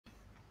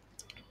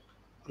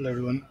Hello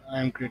everyone,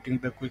 I am creating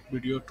the quick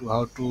video to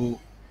how to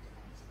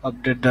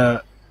update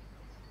the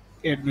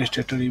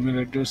administrator email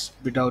address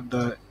without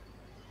the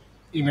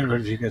email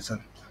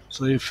verification.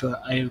 So if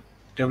I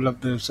develop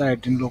the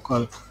website in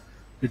local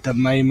with the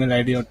my email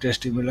ID or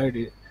test email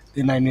ID,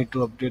 then I need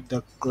to update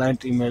the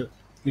client email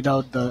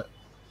without the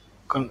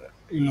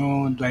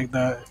like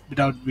the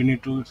without we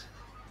need to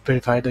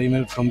verify the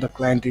email from the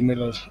client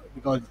email or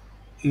because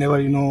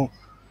never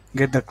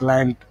get the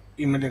client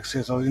email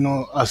access or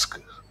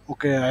ask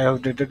okay I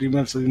have updated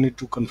email so you need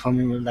to confirm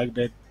email like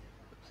that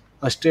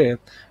a step.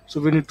 So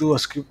we need to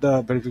skip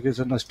the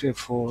verification a step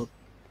for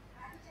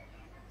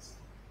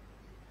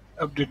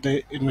update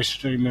the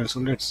administrator email.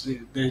 So let's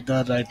see, there is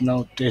the right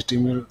now test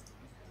email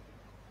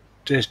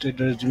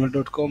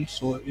test@gmail.com.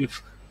 So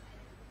if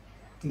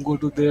you go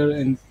to there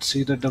and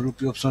see the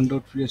wp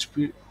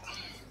option.php,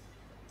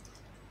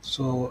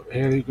 so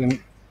here you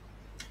can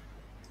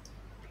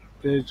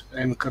page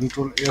and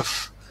control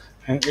F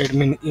and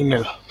admin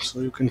email.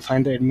 So you can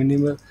find the admin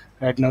email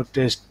right now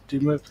test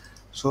email.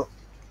 So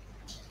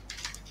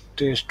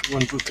test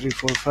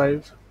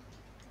 12345.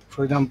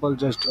 For example,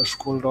 just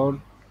scroll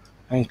down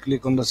and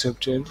click on the save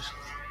change.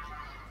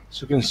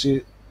 So you can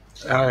see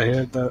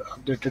here the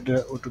updated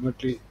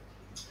automatically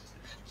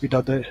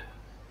without the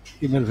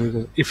email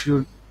verification. If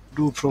you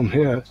do from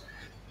here,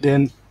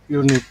 then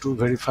you need to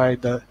verify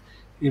the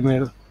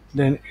email,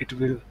 then it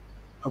will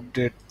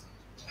update.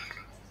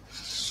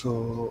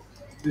 So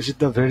this is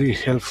the very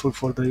helpful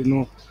for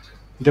the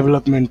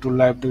development to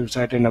live the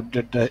website and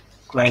update the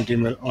client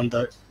email on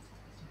the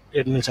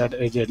admin side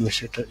as the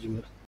administrator email.